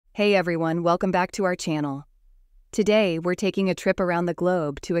Hey everyone, welcome back to our channel. Today, we're taking a trip around the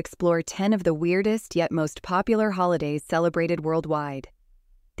globe to explore 10 of the weirdest yet most popular holidays celebrated worldwide.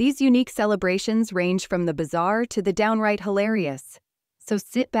 These unique celebrations range from the bizarre to the downright hilarious. So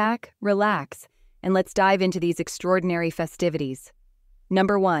sit back, relax, and let's dive into these extraordinary festivities.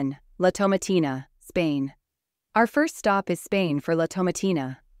 Number 1. La Tomatina, Spain. Our first stop is Spain for La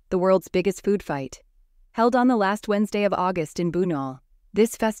Tomatina, the world's biggest food fight. Held on the last Wednesday of August in Buñol,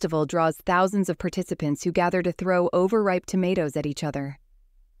 this festival draws thousands of participants who gather to throw overripe tomatoes at each other.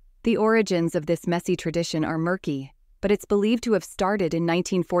 The origins of this messy tradition are murky, but it's believed to have started in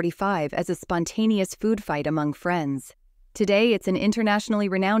 1945 as a spontaneous food fight among friends. Today, it's an internationally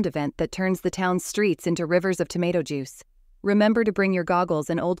renowned event that turns the town's streets into rivers of tomato juice. Remember to bring your goggles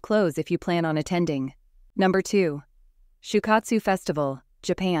and old clothes if you plan on attending. Number 2. Shukatsu Festival,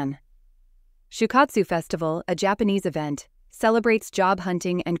 Japan. Shukatsu Festival, a Japanese event, celebrates job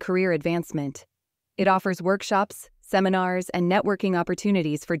hunting and career advancement. It offers workshops, seminars, and networking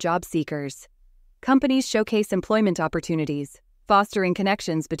opportunities for job seekers. Companies showcase employment opportunities, fostering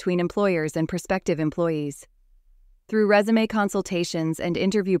connections between employers and prospective employees. Through resume consultations and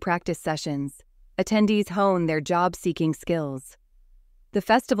interview practice sessions, attendees hone their job-seeking skills. The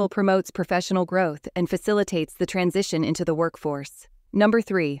festival promotes professional growth and facilitates the transition into the workforce. Number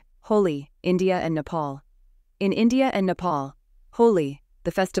 3. Holi, India and Nepal. In India and Nepal, Holi,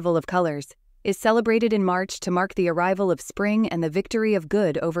 the festival of colors, is celebrated in March to mark the arrival of spring and the victory of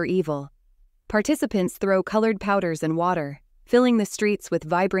good over evil. Participants throw colored powders and water, filling the streets with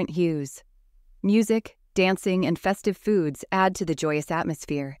vibrant hues. Music, dancing, and festive foods add to the joyous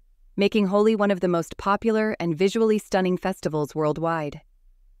atmosphere, making Holi one of the most popular and visually stunning festivals worldwide.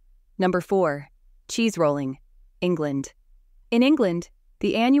 Number 4. Cheese Rolling, England. In England,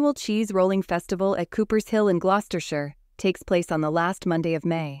 the annual Cheese Rolling Festival at Cooper's Hill in Gloucestershire takes place on the last Monday of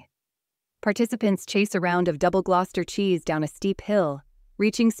May. Participants chase a round of double Gloucester cheese down a steep hill,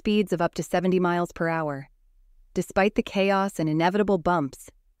 reaching speeds of up to 70 miles per hour. Despite the chaos and inevitable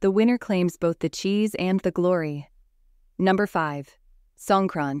bumps, the winner claims both the cheese and the glory. Number 5.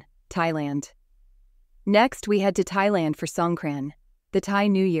 Songkran, Thailand. Next, we head to Thailand for Songkran, the Thai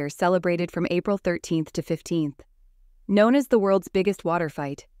New Year celebrated from April 13th to 15th. Known as the world's biggest water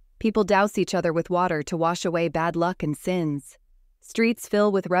fight, people douse each other with water to wash away bad luck and sins. Streets fill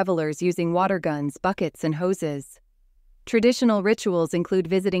with revelers using water guns, buckets, and hoses. Traditional rituals include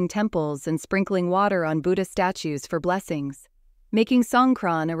visiting temples and sprinkling water on Buddha statues for blessings, making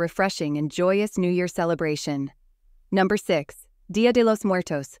Songkran a refreshing and joyous New Year celebration. Number 6. Dia de los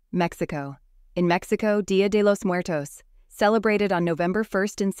Muertos, Mexico. In Mexico, Dia de los Muertos, celebrated on November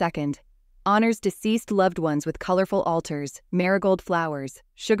 1st and 2nd, honors deceased loved ones with colorful altars, marigold flowers,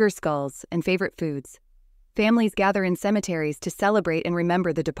 sugar skulls, and favorite foods. Families gather in cemeteries to celebrate and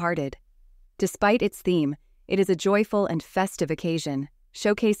remember the departed. Despite its theme, it is a joyful and festive occasion,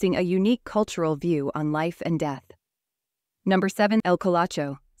 showcasing a unique cultural view on life and death. Number 7. El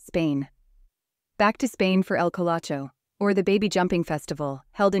Colacho, Spain. Back to Spain for El Colacho, or the Baby Jumping Festival,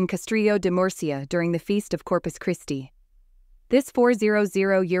 held in Castrillo de Murcia during the Feast of Corpus Christi. This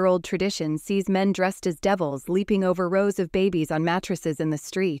 400-year-old tradition sees men dressed as devils leaping over rows of babies on mattresses in the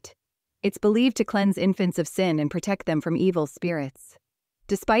street. It's believed to cleanse infants of sin and protect them from evil spirits.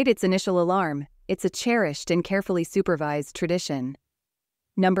 Despite its initial alarm, it's a cherished and carefully supervised tradition.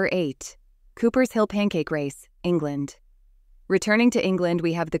 Number 8. Cooper's Hill Pancake Race, England. Returning to England,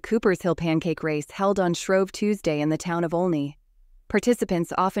 we have the Cooper's Hill Pancake Race held on Shrove Tuesday in the town of Olney.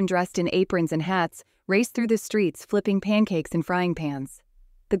 Participants, often dressed in aprons and hats, race through the streets flipping pancakes in frying pans.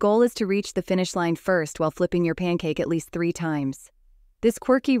 The goal is to reach the finish line first while flipping your pancake at least 3 times. This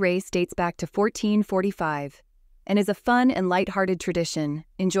quirky race dates back to 1445 and is a fun and light-hearted tradition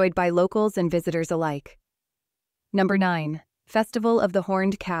enjoyed by locals and visitors alike. Number 9. Festival of the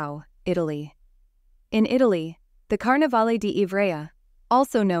Horned Cow, Italy. In Italy, the Carnevale di Ivrea,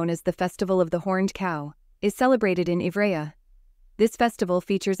 also known as the Festival of the Horned Cow, is celebrated in Ivrea. This festival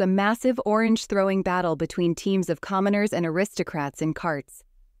features a massive orange-throwing battle between teams of commoners and aristocrats in carts,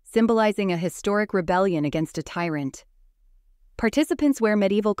 symbolizing a historic rebellion against a tyrant. Participants wear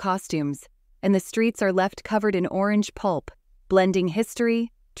medieval costumes, and the streets are left covered in orange pulp, blending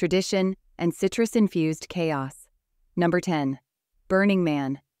history, tradition, and citrus-infused chaos. Number 10. Burning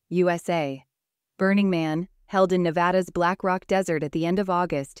Man, USA. Burning Man, held in Nevada's Black Rock Desert at the end of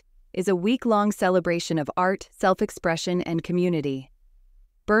August, is a week-long celebration of art, self-expression, and community.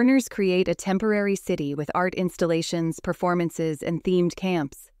 Burners create a temporary city with art installations, performances, and themed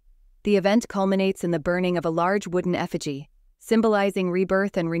camps. The event culminates in the burning of a large wooden effigy, symbolizing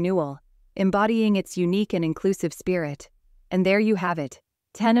rebirth and renewal, embodying its unique and inclusive spirit. And there you have it,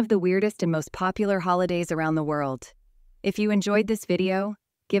 10 of the weirdest and most popular holidays around the world. If you enjoyed this video,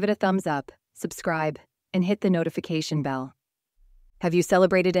 give it a thumbs up, subscribe, and hit the notification bell. Have you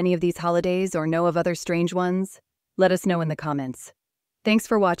celebrated any of these holidays or know of other strange ones? Let us know in the comments. Thanks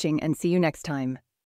for watching and see you next time.